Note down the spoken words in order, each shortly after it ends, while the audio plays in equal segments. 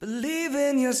Believe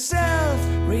in yourself,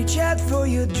 reach out for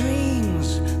your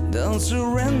dreams. Don't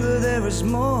surrender, there is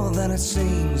more than it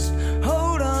seems.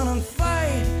 Hold on and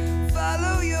fight,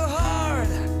 follow your heart.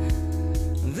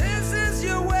 This is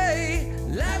your way,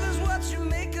 life is what you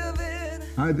make of it.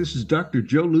 Hi, this is Dr.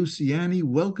 Joe Luciani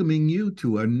welcoming you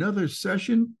to another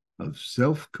session of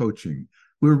self-coaching,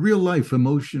 where real-life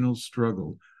emotional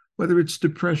struggle, whether it's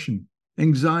depression,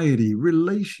 anxiety,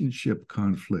 relationship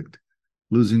conflict,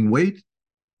 losing weight,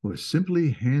 or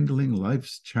simply handling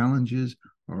life's challenges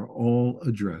are all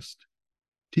addressed,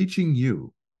 teaching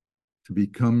you to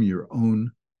become your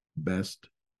own best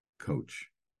coach.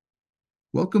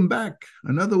 Welcome back.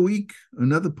 Another week,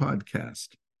 another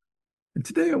podcast. And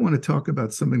today I want to talk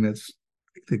about something that's,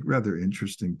 I think, rather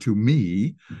interesting to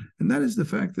me, and that is the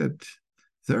fact that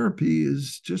therapy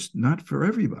is just not for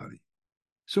everybody.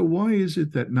 So why is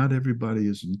it that not everybody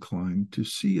is inclined to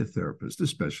see a therapist,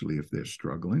 especially if they're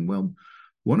struggling? Well,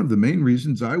 one of the main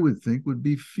reasons I would think would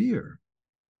be fear.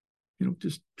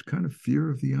 Just kind of fear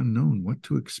of the unknown, what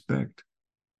to expect.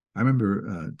 I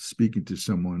remember speaking to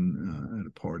someone at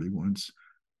a party once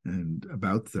and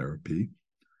about therapy.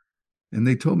 And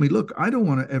they told me, look, I don't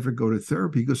want to ever go to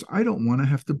therapy because I don't want to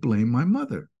have to blame my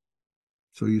mother.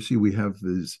 So you see, we have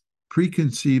these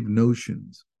preconceived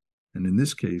notions. And in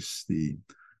this case, the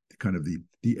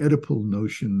Oedipal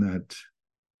notion that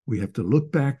we have to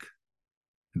look back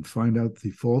and find out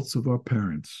the faults of our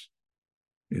parents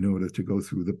in order to go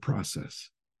through the process.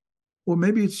 Or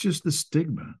maybe it's just the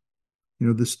stigma,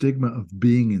 the stigma of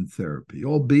being in therapy,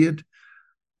 albeit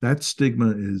that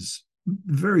stigma is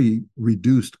very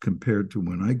reduced compared to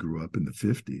when I grew up in the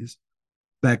 50s.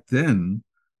 Back then,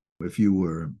 if you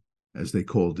were, as they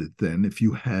called it then, if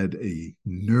you had a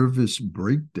nervous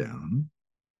breakdown,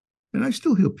 and I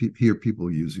still hear people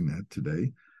using that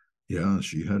today, yeah,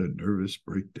 she had a nervous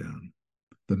breakdown.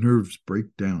 The nerves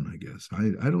break down, I guess.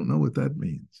 I don't know what that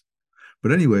means.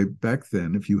 But anyway, back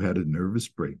then, if you had a nervous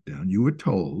breakdown, you were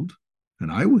told, and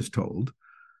I was told,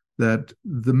 that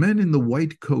the men in the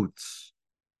white coats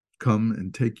come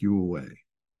and take you away.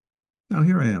 Now,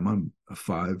 here I am. I'm a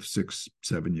 5, 6,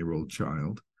 7-year-old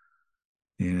child.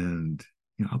 And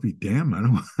I'll be damned. I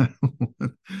don't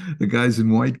want the guys in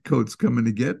white coats coming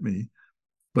to get me.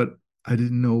 But I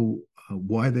didn't know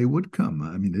why they would come.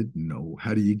 I mean, I didn't know,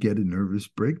 how do you get a nervous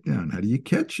breakdown? How do you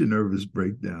catch a nervous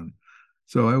breakdown?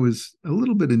 So I was a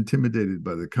little bit intimidated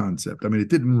by the concept. I mean, it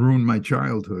didn't ruin my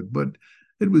childhood, but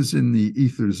it was in the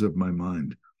ethers of my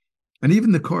mind. And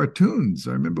even the cartoons,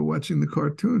 I remember watching the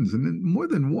cartoons, and then more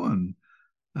than one,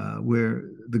 where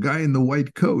the guy in the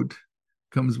white coat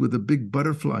comes with a big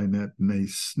butterfly net and they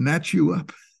snatch you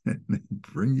up and they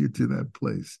bring you to that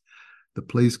place, the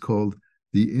place called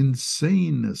the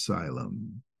insane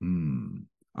asylum.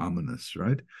 Ominous,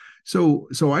 right? So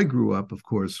I grew up, of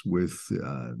course, with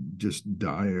just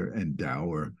dire and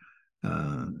dour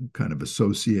kind of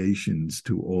associations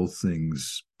to all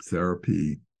things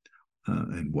therapy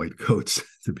and white coats,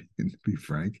 to be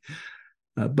frank.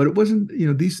 But it wasn't,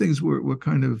 these things were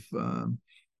kind of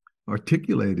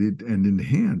articulated and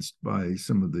enhanced by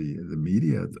some of the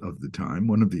media of the time.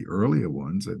 One of the earlier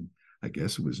ones, and I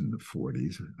guess it was in the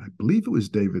 40s. I believe it was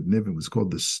David Niven. It was called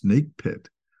The Snake Pit,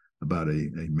 about a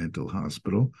mental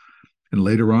hospital. And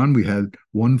later on, we had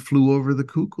One Flew Over the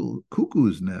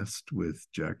Cuckoo's Nest with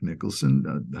Jack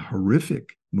Nicholson, a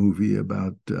horrific movie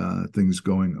about things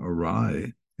going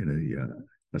awry in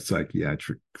a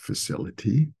psychiatric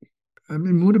facility. I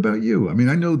mean, what about you? I mean,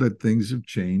 I know that things have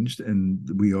changed and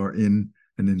we are in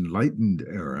an enlightened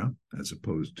era as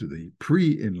opposed to the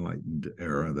pre-enlightened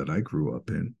era that I grew up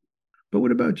in. But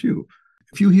what about you?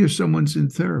 If you hear someone's in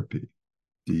therapy,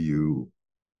 do you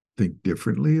think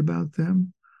differently about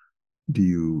them? Do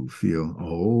you feel,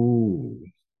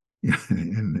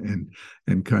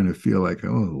 and kind of feel like,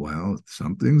 oh, well,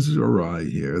 something's awry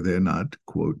here. They're not,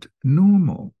 quote,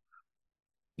 normal.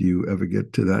 Do you ever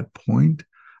get to that point?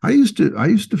 I used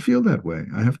to feel that way.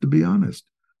 I have to be honest.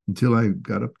 Until I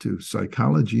got up to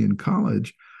psychology in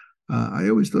college, I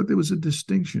always thought there was a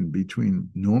distinction between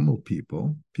normal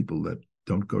people that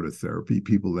don't go to therapy,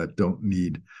 people that don't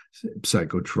need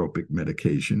psychotropic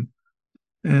medication,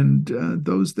 and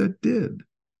those that did.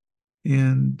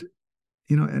 And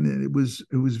and it was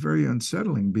very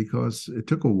unsettling because it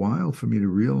took a while for me to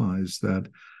realize that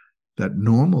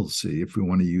normalcy, if we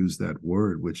want to use that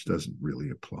word, which doesn't really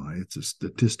apply, it's a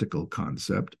statistical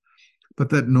concept, but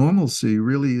that normalcy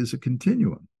really is a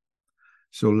continuum.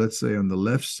 So let's say on the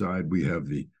left side, we have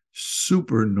the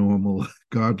super normal,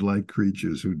 godlike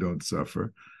creatures who don't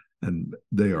suffer, and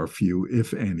they are few,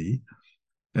 if any.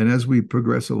 And as we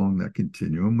progress along that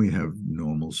continuum, we have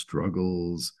normal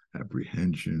struggles,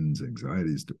 apprehensions,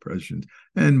 anxieties, depressions,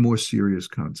 and more serious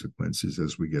consequences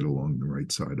as we get along the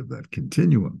right side of that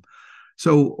continuum.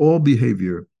 So all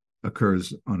behavior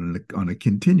occurs on a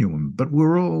continuum, but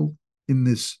we're all in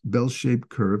this bell-shaped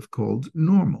curve called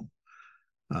normal.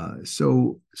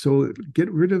 So get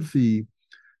rid of the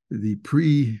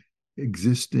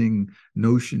pre-existing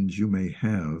notions you may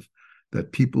have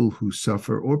that people who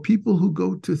suffer or people who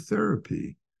go to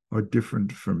therapy are different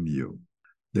from you.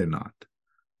 They're not.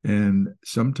 And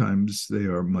sometimes they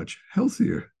are much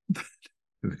healthier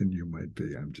than you might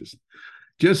be. I'm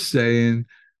just saying,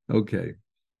 okay.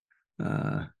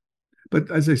 But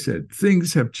as I said,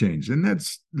 things have changed, and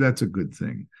that's a good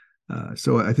thing.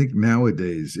 So I think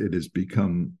nowadays it has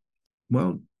become,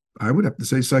 well, I would have to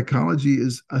say psychology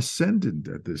is ascendant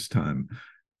at this time.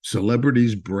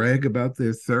 Celebrities brag about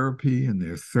their therapy and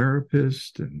their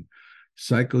therapist and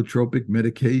psychotropic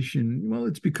medication. Well,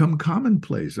 it's become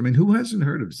commonplace. I mean, who hasn't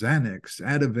heard of Xanax,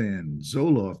 Ativan,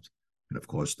 Zoloft, and of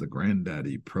course the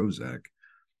granddaddy Prozac?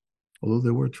 Although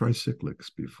there were tricyclics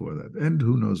before that, and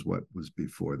who knows what was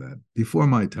before that, before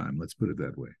my time, let's put it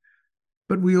that way.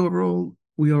 But we are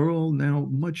all now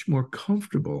much more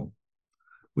comfortable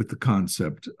with the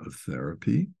concept of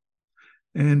therapy.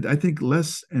 And I think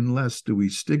less and less do we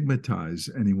stigmatize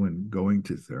anyone going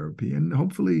to therapy. And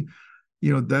hopefully,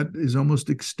 that is almost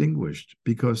extinguished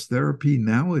because therapy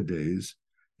nowadays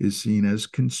is seen as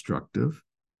constructive.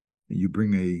 You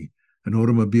bring an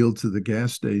automobile to the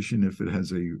gas station if it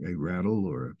has a rattle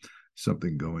or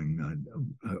something going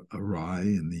awry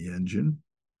in the engine.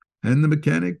 And the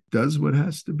mechanic does what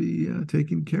has to be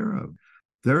taken care of.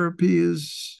 Therapy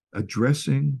is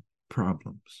addressing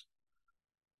problems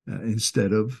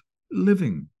instead of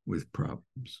living with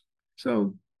problems.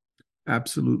 So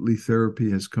absolutely,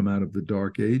 therapy has come out of the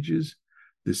dark ages.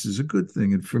 This is a good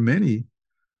thing. And for many,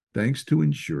 thanks to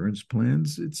insurance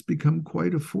plans, it's become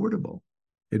quite affordable.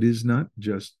 It is not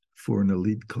just for an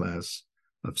elite class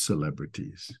of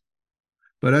celebrities.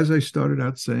 But as I started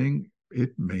out saying,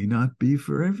 it may not be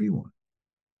for everyone.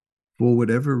 For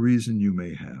whatever reason you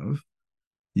may have,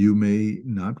 you may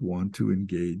not want to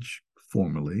engage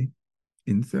formally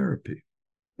in therapy.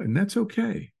 And that's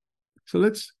okay. So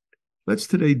let's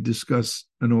today discuss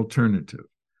an alternative.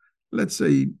 Let's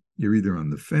say you're either on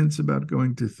the fence about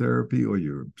going to therapy or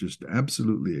you're just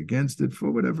absolutely against it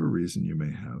for whatever reason you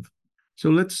may have. So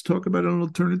let's talk about an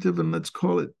alternative and let's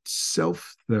call it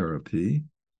self-therapy,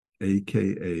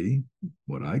 aka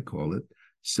what I call it,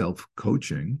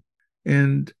 self-coaching.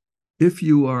 And if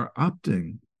you are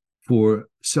opting for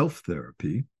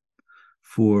self-therapy,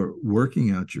 for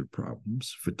working out your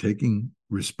problems, for taking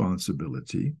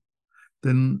responsibility,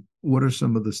 then what are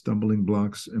some of the stumbling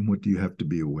blocks and what do you have to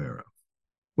be aware of?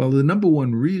 Well, the number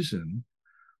one reason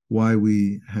why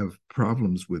we have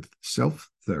problems with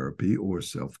self-therapy or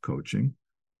self-coaching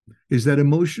is that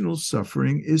emotional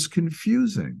suffering is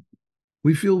confusing.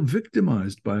 We feel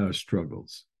victimized by our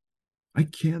struggles. I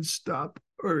can't stop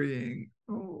worrying.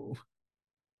 Oh,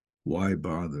 why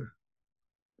bother?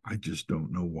 I just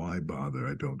don't know why bother.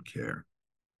 I don't care.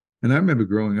 And I remember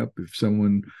growing up, if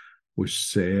someone was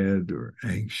sad or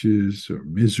anxious or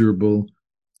miserable,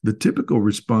 the typical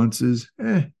response is,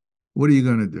 what are you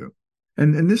going to do?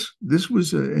 And this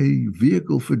was a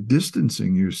vehicle for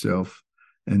distancing yourself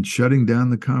and shutting down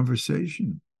the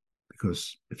conversation.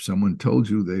 Because if someone told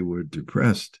you they were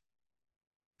depressed,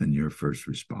 and your first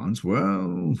response,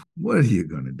 well, what are you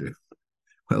going to do?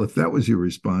 Well, if that was your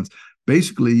response,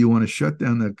 basically you want to shut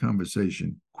down that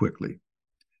conversation quickly.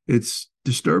 It's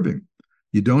disturbing.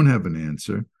 You don't have an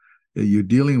answer. You're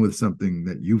dealing with something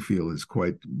that you feel is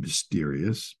quite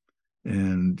mysterious,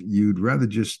 and you'd rather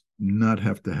just not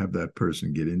have to have that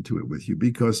person get into it with you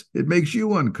because it makes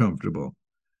you uncomfortable.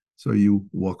 So you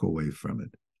walk away from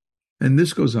it. And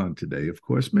this goes on today. Of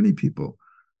course, many people,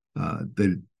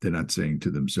 they're not saying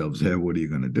to themselves, hey, what are you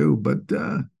going to do? But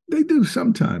they do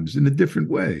sometimes in a different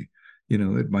way.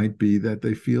 It might be that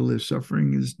they feel their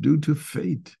suffering is due to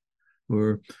fate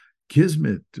or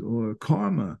kismet or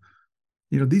karma.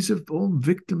 These are all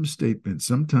victim statements.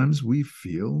 Sometimes we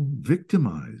feel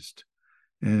victimized.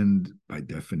 And by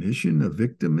definition, a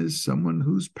victim is someone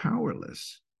who's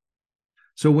powerless.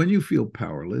 So when you feel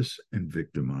powerless and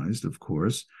victimized, of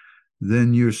course,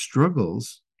 then your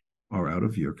struggles are out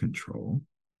of your control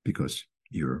because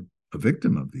you're a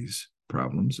victim of these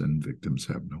problems and victims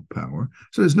have no power.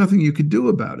 So there's nothing you can do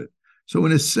about it. So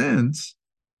in a sense,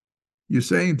 you're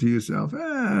saying to yourself,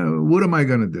 what am I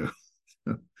going to do?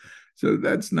 So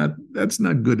that's not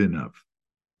good enough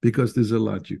because there's a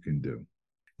lot you can do.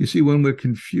 You see, when we're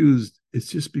confused it's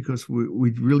just because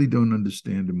we really don't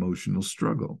understand emotional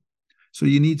struggle. So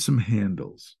you need some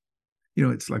handles.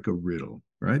 It's like a riddle,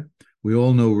 right? We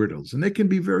all know riddles, and they can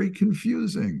be very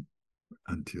confusing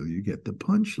until you get the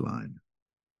punchline.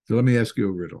 So let me ask you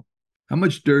a riddle. How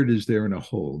much dirt is there in a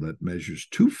hole that measures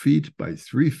 2 feet by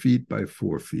 3 feet by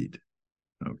 4 feet?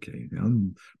 Okay,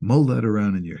 now mull that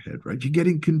around in your head, right? You're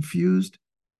getting confused?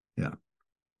 Yeah,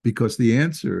 because the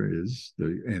answer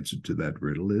to that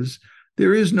riddle is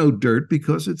there is no dirt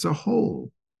because it's a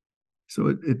hole. So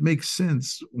it makes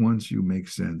sense once you make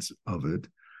sense of it.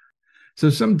 So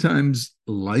sometimes,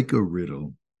 like a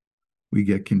riddle, we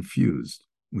get confused.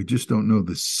 We just don't know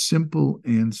the simple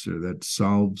answer that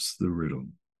solves the riddle.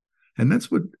 And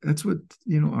that's what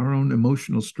our own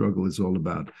emotional struggle is all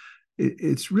about.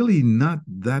 It's really not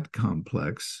that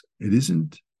complex. It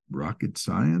isn't rocket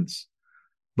science,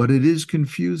 but it is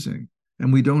confusing.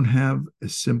 And we don't have a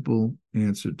simple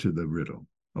answer to the riddle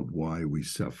of why we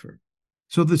suffer.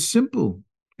 So the simple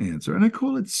answer, and I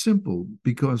call it simple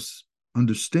because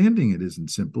understanding it isn't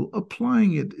simple,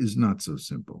 applying it is not so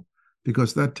simple,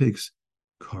 because that takes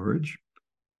courage,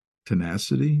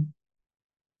 tenacity,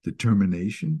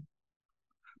 determination.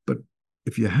 But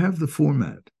if you have the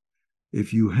format,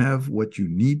 if you have what you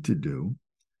need to do,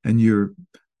 and you're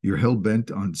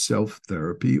hell-bent on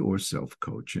self-therapy or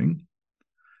self-coaching,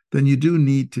 then you do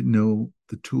need to know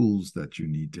the tools that you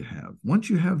need to have. Once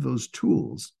you have those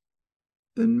tools,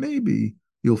 then maybe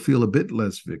you'll feel a bit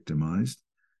less victimized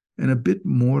and a bit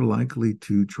more likely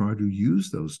to try to use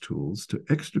those tools to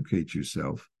extricate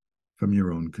yourself from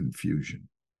your own confusion,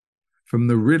 from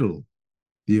the riddle,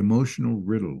 the emotional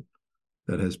riddle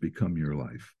that has become your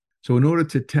life. So in order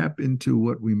to tap into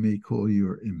what we may call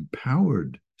your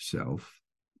empowered self,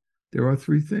 there are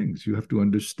 3 things. You have to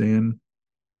understand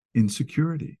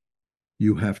insecurity.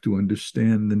 You have to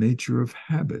understand the nature of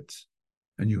habits.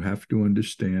 And you have to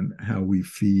understand how we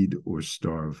feed or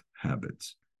starve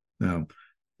habits. Now,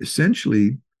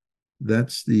 essentially,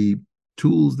 that's the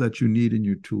tools that you need in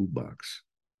your toolbox.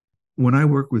 When I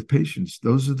work with patients,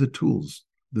 those are the tools,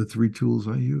 the 3 tools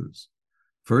I use.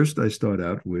 First, I start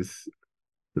out with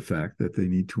the fact that they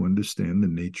need to understand the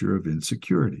nature of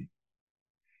insecurity.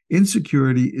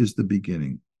 Insecurity is the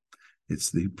beginning.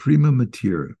 It's the prima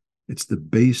materia. It's the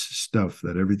base stuff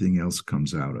that everything else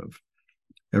comes out of.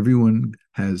 Everyone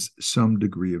has some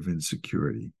degree of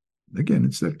insecurity. Again,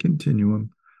 it's that continuum.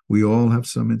 We all have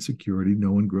some insecurity.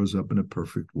 No one grows up in a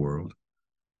perfect world.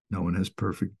 No one has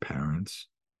perfect parents.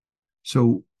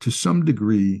 So to some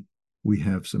degree, we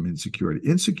have some insecurity.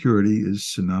 Insecurity is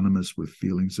synonymous with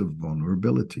feelings of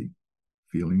vulnerability,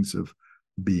 feelings of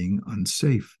being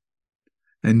unsafe.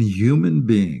 And human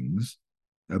beings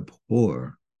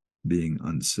abhor being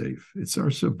unsafe. It's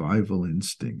our survival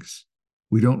instincts.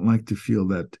 We don't like to feel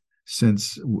that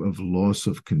sense of loss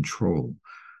of control.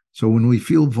 So when we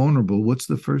feel vulnerable, what's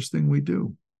the first thing we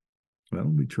do? Well,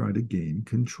 we try to gain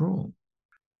control.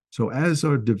 So as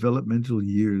our developmental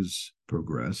years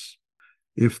progress,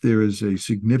 if there is a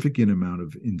significant amount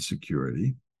of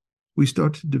insecurity, we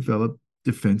start to develop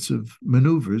defensive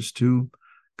maneuvers to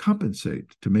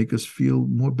compensate, to make us feel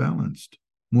more balanced,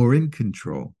 more in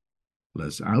control,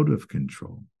 less out of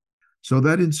control. So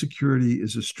that insecurity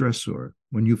is a stressor.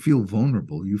 When you feel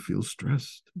vulnerable, you feel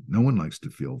stressed. No one likes to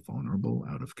feel vulnerable,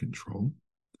 out of control.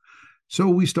 So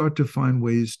we start to find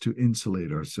ways to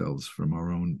insulate ourselves from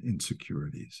our own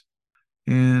insecurities.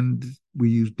 And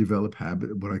we develop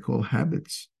what I call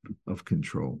habits of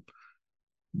control.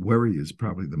 Worry is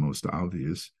probably the most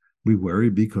obvious. We worry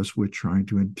because we're trying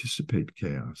to anticipate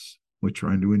chaos. We're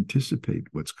trying to anticipate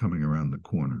what's coming around the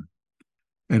corner.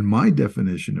 And my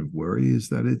definition of worry is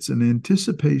that it's an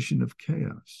anticipation of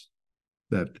chaos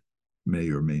that may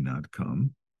or may not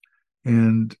come.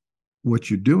 And what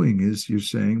you're doing is you're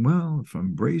saying, well, if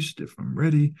I'm braced, if I'm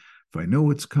ready, if I know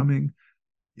what's coming,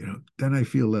 then I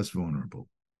feel less vulnerable.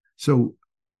 So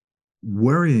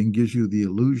worrying gives you the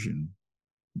illusion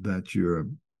that you're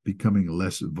becoming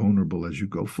less vulnerable as you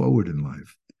go forward in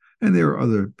life. And there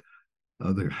are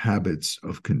other habits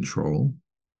of control.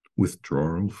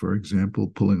 Withdrawal, for example,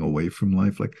 pulling away from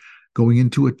life, like going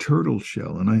into a turtle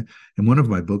shell. And in one of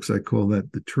my books, I call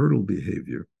that the turtle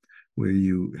behavior, where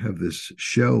you have this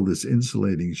shell, this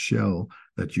insulating shell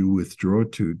that you withdraw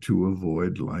to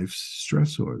avoid life's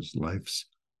stressors, life's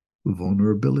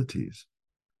vulnerabilities.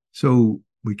 So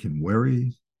we can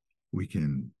worry, we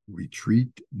can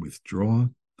retreat, withdraw.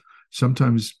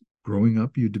 Sometimes growing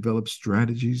up, you develop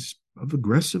strategies of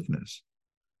aggressiveness.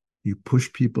 You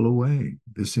push people away.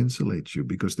 This insulates you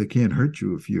because they can't hurt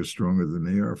you if you're stronger than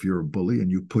they are. If you're a bully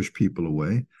and you push people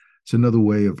away, it's another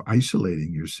way of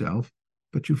isolating yourself,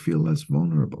 but you feel less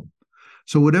vulnerable.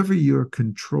 So whatever your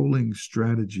controlling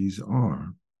strategies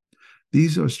are,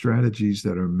 these are strategies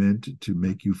that are meant to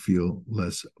make you feel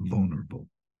less vulnerable.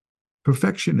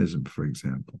 Perfectionism, for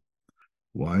example.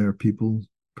 Why are people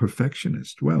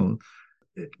perfectionists? Well,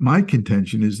 my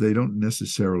contention is they don't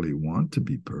necessarily want to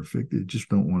be perfect. They just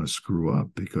don't want to screw up,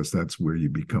 because that's where you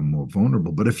become more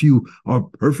vulnerable. But if you are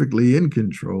perfectly in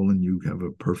control and you have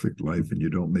a perfect life and you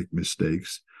don't make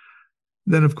mistakes,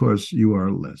 then of course you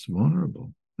are less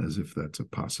vulnerable, as if that's a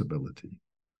possibility.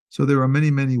 So there are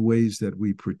many, many ways that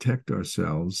we protect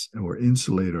ourselves or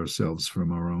insulate ourselves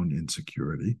from our own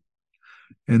insecurity.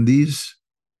 And these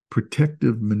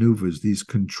protective maneuvers, these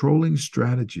controlling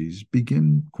strategies,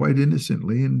 begin quite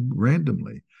innocently and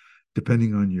randomly,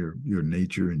 depending on your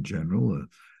nature in general.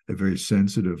 A very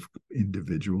sensitive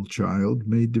individual child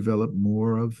may develop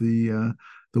more of the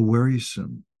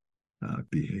worrisome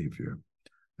behavior.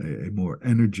 A more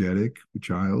energetic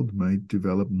child might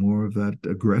develop more of that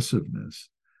aggressiveness.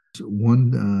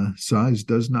 One size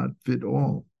does not fit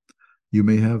all. You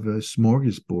may have a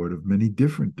smorgasbord of many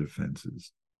different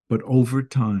defenses, but over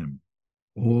time,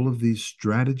 all of these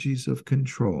strategies of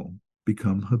control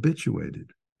become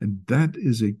habituated. And that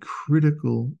is a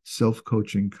critical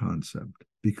self-coaching concept,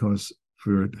 because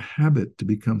for a habit to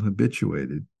become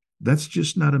habituated, that's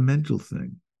just not a mental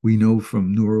thing. We know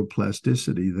from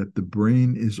neuroplasticity that the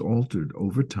brain is altered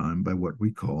over time by what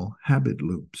we call habit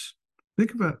loops.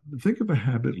 Think of a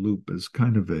habit loop as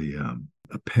kind of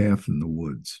a path in the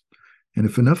woods. And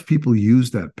if enough people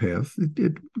use that path,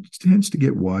 it tends to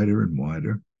get wider and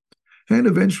wider. And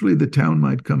eventually the town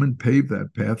might come and pave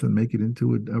that path and make it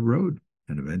into a road.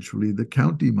 And eventually the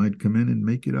county might come in and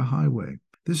make it a highway.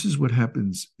 This is what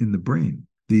happens in the brain.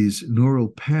 These neural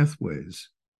pathways,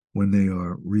 when they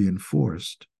are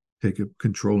reinforced, take a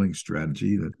controlling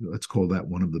strategy, let's call that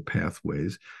one of the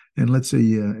pathways, and let's say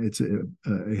it's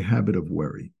a habit of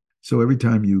worry. So every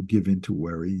time you give in to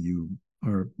worry, you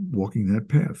are walking that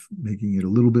path, making it a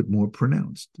little bit more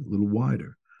pronounced, a little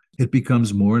wider. It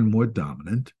becomes more and more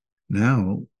dominant.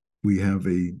 Now we have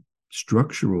a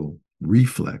structural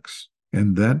reflex,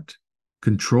 and that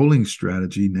controlling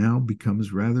strategy now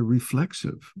becomes rather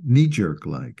reflexive,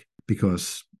 knee-jerk-like,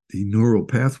 because the neural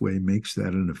pathway makes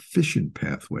that an efficient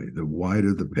pathway. The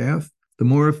wider the path, the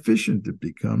more efficient it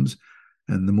becomes,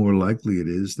 and the more likely it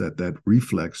is that that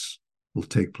reflex will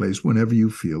take place whenever you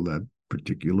feel that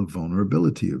particular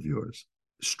vulnerability of yours.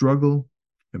 Struggle,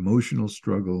 emotional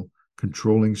struggle,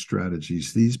 controlling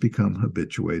strategies, these become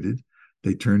habituated.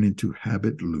 They turn into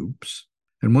habit loops.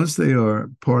 And once they are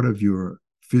part of your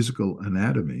physical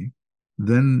anatomy,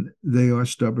 then they are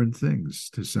stubborn things,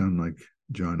 to sound like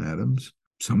John Adams,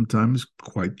 sometimes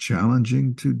quite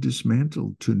challenging to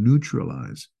dismantle, to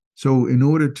neutralize. So in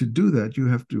order to do that, you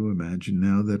have to imagine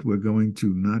now that we're going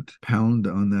to not pound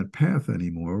on that path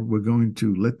anymore. We're going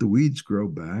to let the weeds grow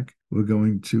back. We're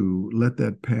going to let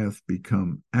that path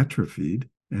become atrophied,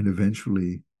 and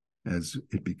eventually, as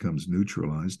it becomes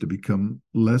neutralized, to become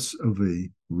less of a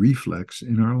reflex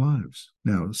in our lives.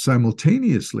 Now,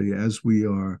 simultaneously, as we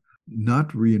are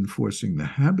not reinforcing the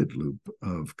habit loop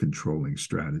of controlling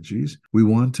strategies, we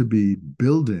want to be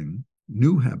building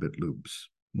new habit loops,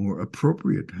 more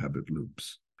appropriate habit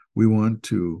loops. We want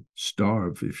to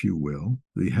starve, if you will,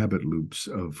 the habit loops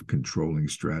of controlling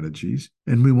strategies,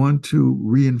 and we want to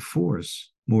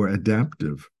reinforce more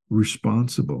adaptive,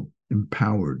 responsible,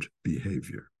 empowered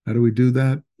behavior. How do we do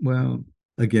that? Well,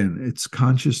 again, it's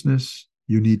consciousness.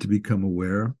 You need to become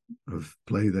aware of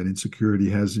play that insecurity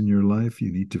has in your life.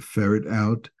 You need to ferret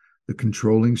out the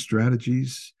controlling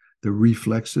strategies, the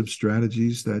reflexive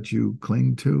strategies that you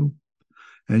cling to,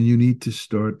 and you need to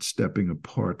start stepping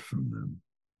apart from them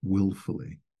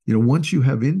willfully. Once you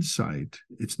have insight,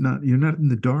 you're not in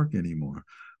the dark anymore.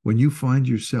 When you find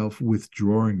yourself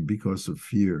withdrawing because of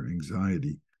fear,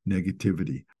 anxiety,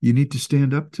 negativity, you need to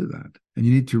stand up to that. And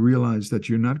you need to realize that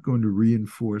you're not going to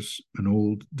reinforce an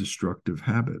old destructive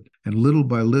habit. And little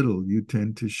by little, you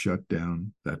tend to shut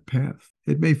down that path.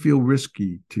 It may feel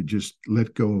risky to just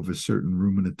let go of a certain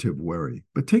ruminative worry,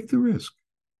 but take the risk.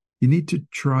 You need to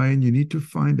try, and you need to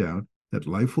find out that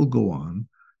life will go on,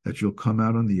 that you'll come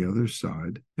out on the other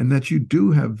side, and that you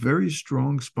do have very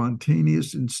strong,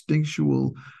 spontaneous,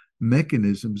 instinctual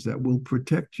mechanisms that will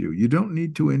protect you. You don't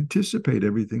need to anticipate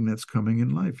everything that's coming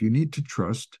in life. You need to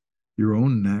trust your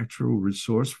own natural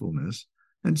resourcefulness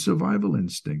and survival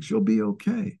instincts. You'll be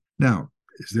okay. Now,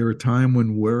 is there a time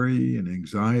when worry and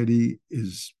anxiety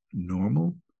is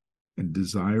normal and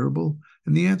desirable?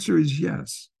 And the answer is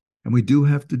yes. And we do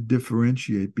have to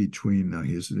differentiate between, now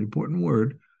here's an important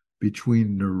word,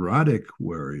 between neurotic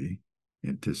worry,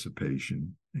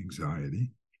 anticipation,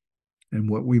 anxiety, and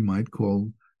what we might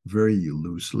call very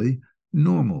loosely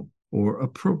normal or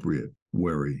appropriate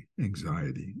worry,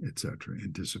 anxiety, etc.,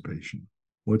 anticipation.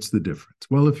 What's the difference?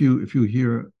 Well, if you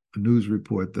hear a news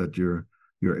report that your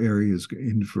area is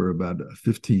in for about a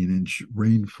 15-inch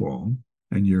rainfall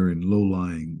and you're in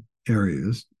low-lying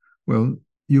areas, well,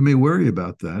 you may worry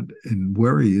about that. And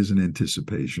worry is an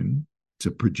anticipation. It's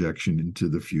a projection into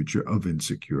the future of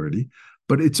insecurity.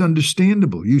 But it's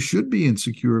understandable. You should be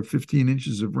insecure if 15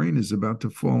 inches of rain is about to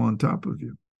fall on top of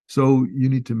you. So you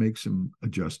need to make some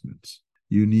adjustments.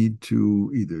 You need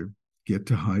to either get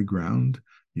to high ground,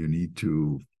 you need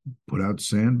to put out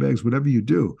sandbags, whatever you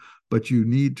do, but you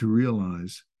need to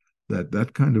realize that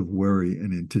that kind of worry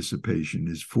and anticipation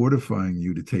is fortifying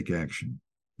you to take action.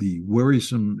 The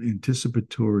worrisome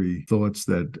anticipatory thoughts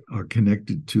that are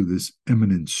connected to this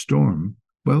imminent storm,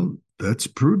 well, that's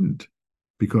prudent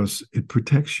because it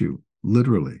protects you,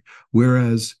 literally.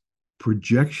 Whereas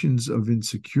projections of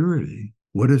insecurity,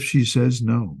 what if she says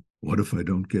no? What if I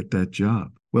don't get that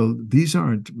job? Well, these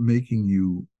aren't making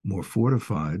you more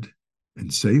fortified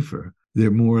and safer.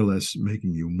 They're more or less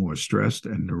making you more stressed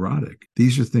and neurotic.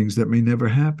 These are things that may never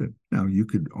happen. Now, you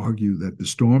could argue that the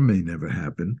storm may never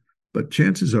happen, but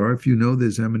chances are, if you know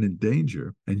there's imminent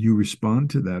danger and you respond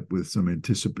to that with some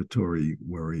anticipatory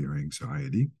worry or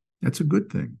anxiety, that's a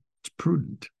good thing. It's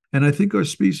prudent. And I think our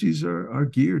species are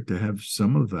geared to have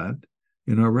some of that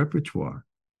in our repertoire,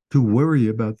 to worry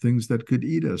about things that could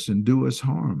eat us and do us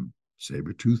harm,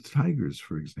 saber-toothed tigers,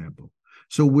 for example.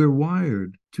 So we're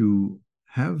wired to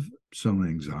have some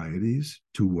anxieties,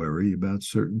 to worry about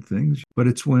certain things, but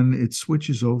it's when it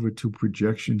switches over to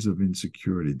projections of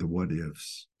insecurity, the what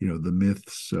ifs, the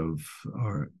myths of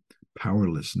our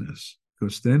powerlessness,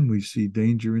 because then we see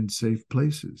danger in safe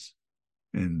places.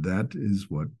 And that is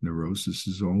what neurosis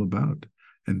is all about.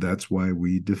 And that's why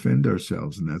we defend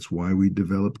ourselves, and that's why we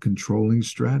develop controlling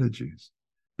strategies,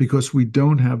 because we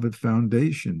don't have a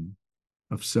foundation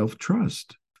of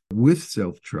self-trust. With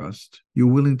self-trust,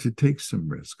 you're willing to take some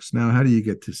risks. Now, how do you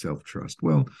get to self-trust?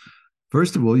 Well,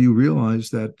 first of all, you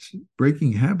realize that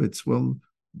breaking habits, well,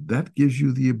 that gives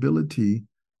you the ability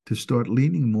to start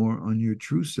leaning more on your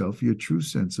true self, your true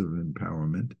sense of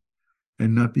empowerment,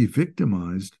 and not be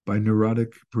victimized by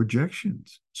neurotic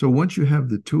projections. So once you have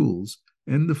the tools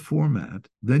and the format,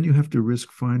 then you have to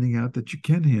risk finding out that you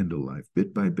can handle life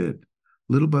bit by bit,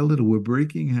 little by little. We're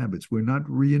breaking habits. We're not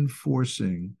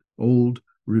reinforcing old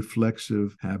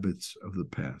reflexive habits of the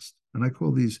past. And I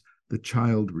call these the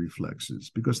child reflexes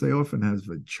because they often have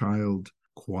a child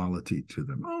quality to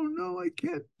them. Oh, no, I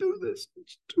can't do this.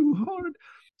 It's too hard.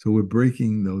 So we're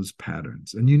breaking those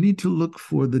patterns. And you need to look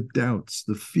for the doubts,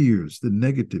 the fears, the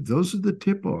negative. Those are the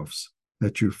tip-offs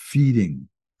that you're feeding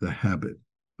the habit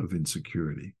of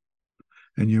insecurity.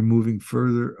 And you're moving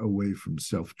further away from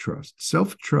self-trust.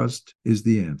 Self-trust is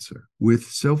the answer. With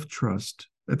self-trust,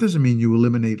 that doesn't mean you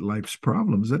eliminate life's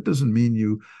problems. That doesn't mean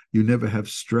you never have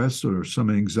stress or some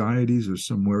anxieties or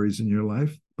some worries in your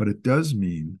life. But it does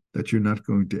mean that you're not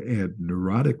going to add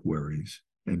neurotic worries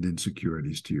and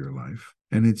insecurities to your life.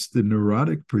 And it's the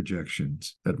neurotic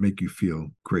projections that make you feel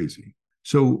crazy.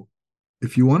 So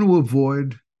if you want to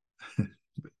avoid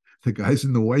the guys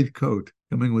in the white coat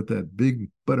coming with that big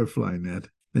butterfly net,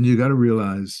 then you got to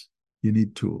realize you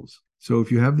need tools. So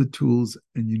if you have the tools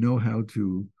and you know how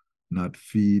to not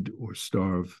feed or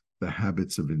starve the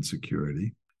habits of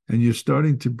insecurity, and you're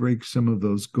starting to break some of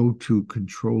those go-to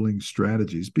controlling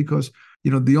strategies, because,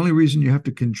 the only reason you have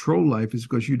to control life is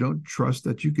because you don't trust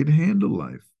that you can handle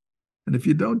life. And if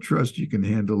you don't trust you can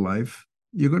handle life,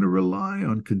 you're going to rely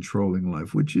on controlling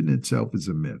life, which in itself is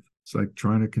a myth. It's like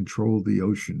trying to control the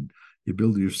ocean. You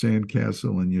build your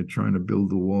sandcastle and you're trying to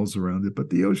build the walls around it, but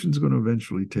the ocean's going to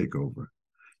eventually take over.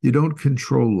 You don't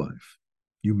control life.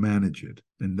 You manage it.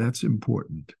 And that's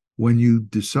important. When you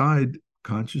decide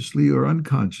consciously or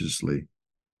unconsciously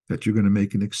that you're going to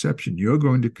make an exception, you're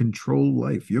going to control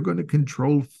life, you're going to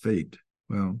control fate,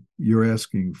 well, you're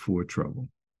asking for trouble,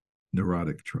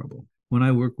 neurotic trouble. When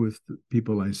I work with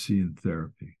people I see in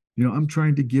therapy, I'm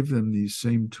trying to give them these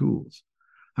same tools.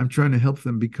 I'm trying to help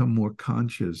them become more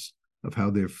conscious of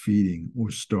how they're feeding or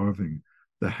starving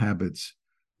the habits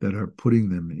that are putting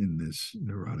them in this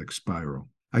neurotic spiral.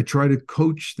 I try to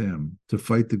coach them to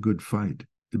fight the good fight,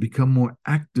 to become more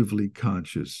actively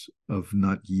conscious of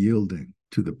not yielding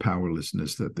to the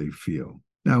powerlessness that they feel.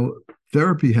 Now,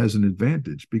 therapy has an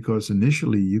advantage because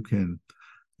initially you can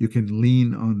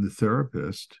lean on the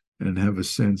therapist and have a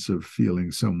sense of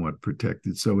feeling somewhat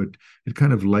protected. So it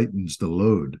kind of lightens the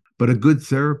load. But a good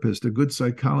therapist, a good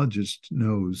psychologist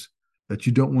knows that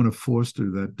you don't want to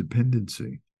foster that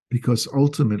dependency because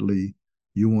ultimately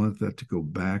you want that to go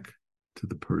back to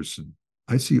the person.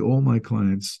 I see all my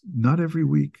clients, not every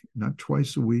week, not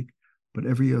twice a week, but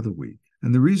every other week.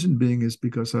 And the reason being is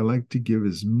because I like to give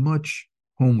as much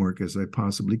homework as I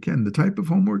possibly can, the type of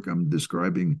homework I'm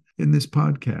describing in this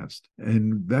podcast.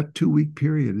 And that 2-week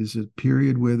period is a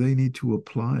period where they need to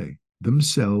apply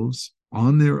themselves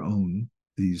on their own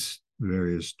these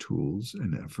various tools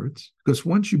and efforts. Because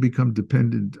once you become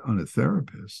dependent on a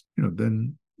therapist,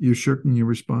 then you're shirking your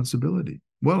responsibility.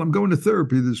 Well, I'm going to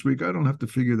therapy this week. I don't have to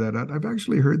figure that out. I've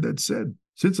actually heard that said.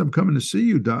 Since I'm coming to see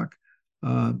you, Doc,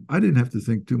 I didn't have to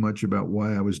think too much about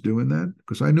why I was doing that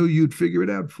because I knew you'd figure it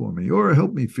out for me or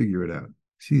help me figure it out.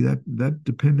 See, that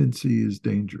dependency is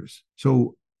dangerous.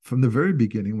 So from the very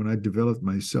beginning, when I developed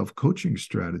my self-coaching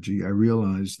strategy, I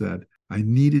realized that I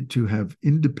needed to have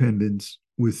independence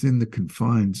within the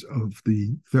confines of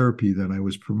the therapy that I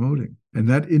was promoting. And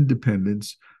that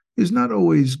independence is not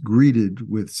always greeted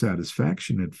with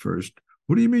satisfaction at first.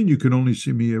 What do you mean you can only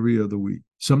see me every other week?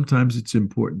 Sometimes it's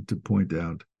important to point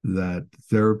out that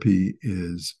therapy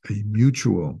is a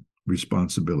mutual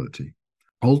responsibility,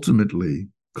 ultimately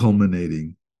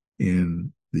culminating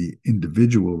in the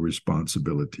individual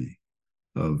responsibility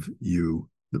of you,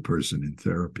 the person in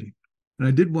therapy. And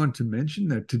I did want to mention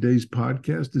that today's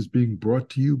podcast is being brought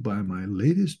to you by my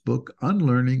latest book,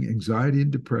 Unlearning Anxiety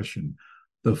and Depression,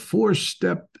 the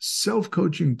 4-step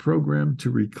self-coaching program to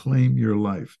reclaim your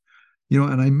life.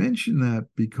 And I mention that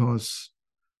because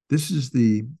this is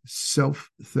the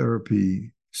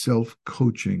self-therapy,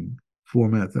 self-coaching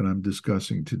format that I'm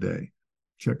discussing today.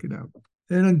 Check it out.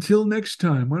 And until next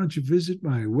time, why don't you visit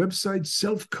my website,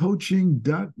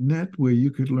 selfcoaching.net, where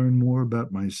you could learn more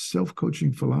about my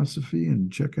self-coaching philosophy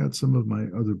and check out some of my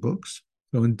other books.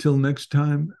 So until next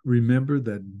time, remember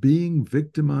that being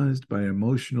victimized by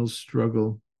emotional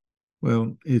struggle,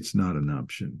 well, it's not an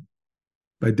option.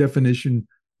 By definition,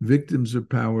 victims are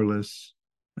powerless,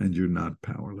 and you're not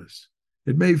powerless.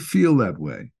 It may feel that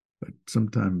way, but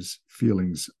sometimes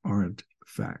feelings aren't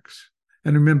facts.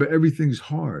 And remember, everything's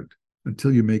hard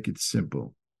until you make it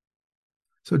simple.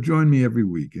 So join me every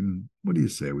week, and what do you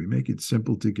say? We make it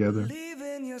simple together? Believe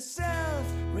in yourself,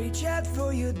 reach out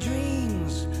for your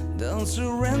dreams. Don't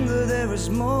surrender, there is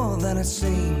more than it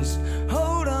seems.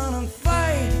 Hold on.